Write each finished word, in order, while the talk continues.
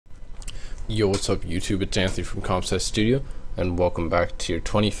Yo, what's up YouTube? It's Anthony from CompSci Studio, and welcome back to your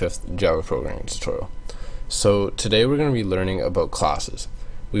 25th Java programming tutorial. So today we're going to be learning about classes.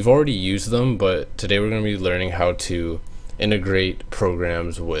 We've already used them, but today we're going to be learning how to integrate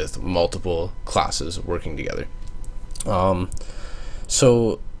programs with multiple classes working together.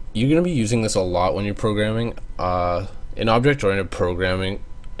 So you're going to be using this a lot when you're programming. In object-oriented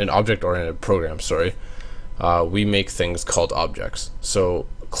programs, we make things called objects. So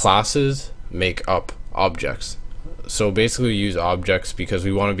classes make up objects. So basically we use objects because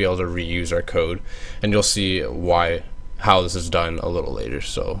we want to be able to reuse our code, and you'll see how this is done a little later.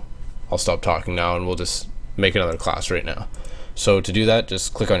 So I'll stop talking now and we'll just make another class right now. So to do that,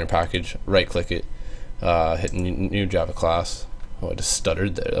 just click on your package, right click it, hit new Java class. Oh, I just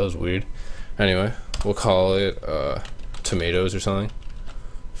stuttered there, that was weird. Anyway, we'll call it tomatoes or something.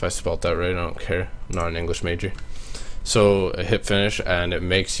 If I spelled that right, I don't care, I'm not an English major. So hit finish and it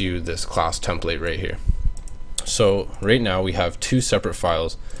makes you this class template right here. So right now we have two separate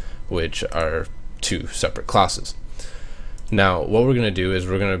files which are two separate classes. Now what we're going to do is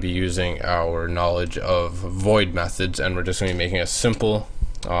we're going to be using our knowledge of void methods, and we're just going to be making a simple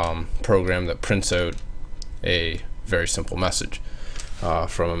program that prints out a very simple message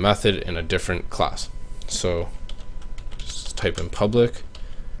from a method in a different class. So just type in public,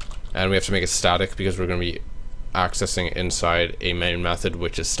 and we have to make it static because we're going to be accessing inside a main method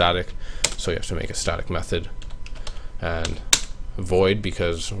which is static. So you have to make a static method, and void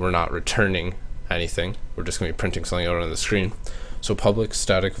because we're not returning anything, we're just going to be printing something out on the screen. So public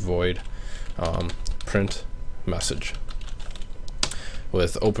static void print message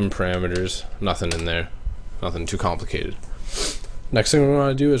with open parameters, nothing in there, nothing too complicated. Next thing we're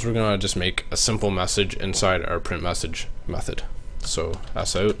going to do is we're going to just make a simple message inside our print message method. So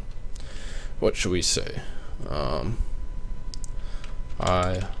s out, what should we say?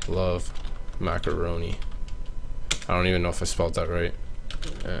 I love macaroni. I don't even know if I spelled that right.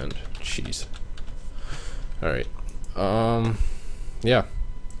 And cheese. Alright. Yeah.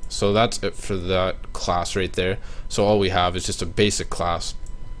 So that's it for that class right there. So all we have is just a basic class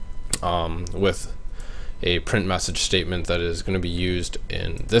with a print message statement that is going to be used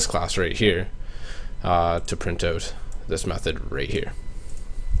in this class right here to print out this method right here.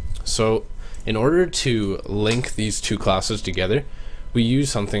 So in order to link these two classes together, we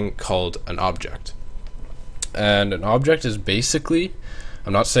use something called an object. And an object is basically,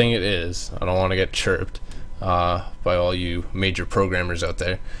 I'm not saying it is, I don't want to get chirped by all you major programmers out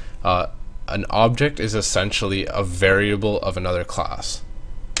there, an object is essentially a variable of another class.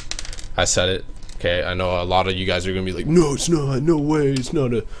 I said it. Okay, I know a lot of you guys are gonna be like, no, it's not, no way, it's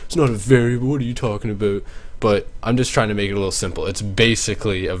not a variable, what are you talking about? But I'm just trying to make it a little simple. It's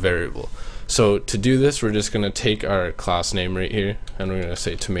basically a variable. So to do this, we're just gonna take our class name right here, and we're gonna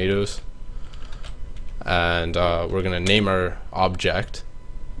say tomatoes, and we're gonna name our object.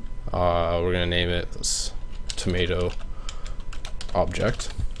 We're gonna name it tomato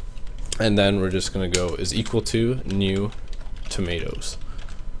object, and then we're just gonna go is equal to new tomatoes,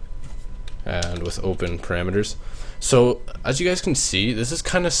 and with open parameters. So as you guys can see, this is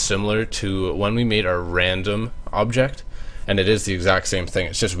kind of similar to when we made our random object, and it is the exact same thing.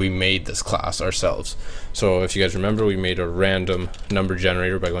 It's just we made this class ourselves. So if you guys remember, we made a random number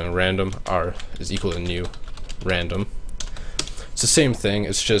generator by going random r is equal to new random. It's the same thing,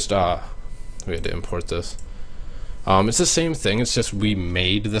 it's just we had to import this. It's the same thing, it's just we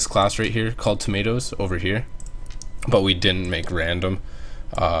made this class right here called tomatoes over here, but we didn't make random.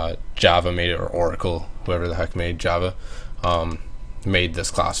 Java made it, or Oracle, whoever the heck made Java, made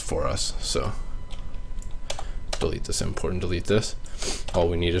this class for us. So delete this import and delete this. All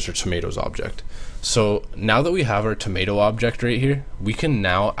we need is our tomatoes object. So now that we have our tomato object right here, we can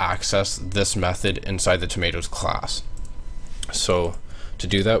now access this method inside the tomatoes class. So to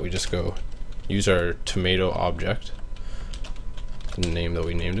do that, we just go use our tomato object, the name that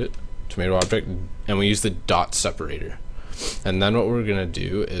we named it, tomato object, and we use the dot separator. And then what we're gonna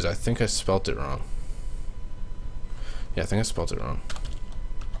do is, I think I spelt it wrong. Yeah, I think I spelt it wrong.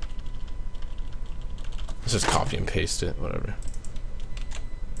 Let's just copy and paste it, whatever.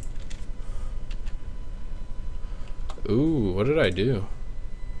 Ooh, what did I do?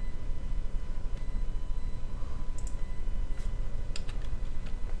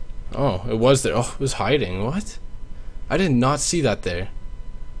 Oh, it was there. Oh, it was hiding. What? I did not see that there.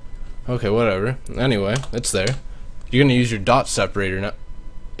 Okay, whatever. Anyway, it's there. You're gonna use your dot separator now.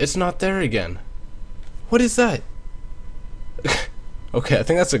 It's not there again. What is that? Okay, I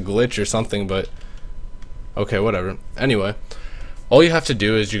think that's a glitch or something, but okay, whatever. Anyway, all you have to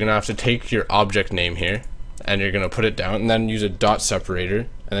do is you're gonna have to take your object name here, and you're gonna put it down, and then use a dot separator,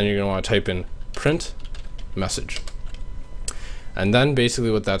 and then you're going to want to type in print message. And then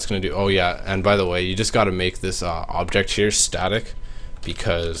basically what that's going to do, oh yeah, and by the way, you just got to make this object here static,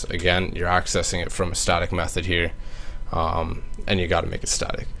 because again, you're accessing it from a static method here, and you got to make it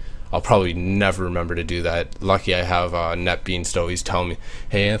static. I'll probably never remember to do that. Lucky I have NetBeans to always tell me,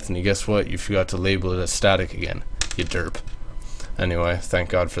 hey Anthony, guess what, you forgot to label it as static again, you derp. Anyway, thank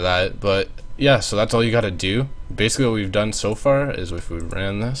God for that. But yeah, so that's all you got to do. Basically what we've done so far is, if we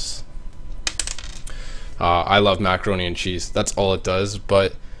ran this, I love macaroni and cheese, that's all it does.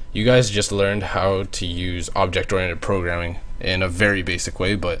 But you guys just learned how to use object-oriented programming in a very basic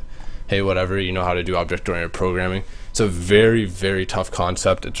way, but hey, whatever, you know how to do object-oriented programming. It's a very, very tough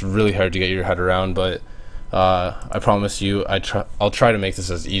concept. It's really hard to get your head around, but I promise you, I'll try to make this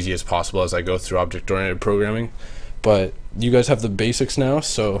as easy as possible as I go through object-oriented programming. But you guys have the basics now,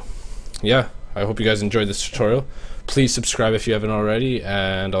 so yeah, I hope you guys enjoyed this tutorial. Please subscribe if you haven't already,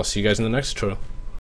 and I'll see you guys in the next tutorial.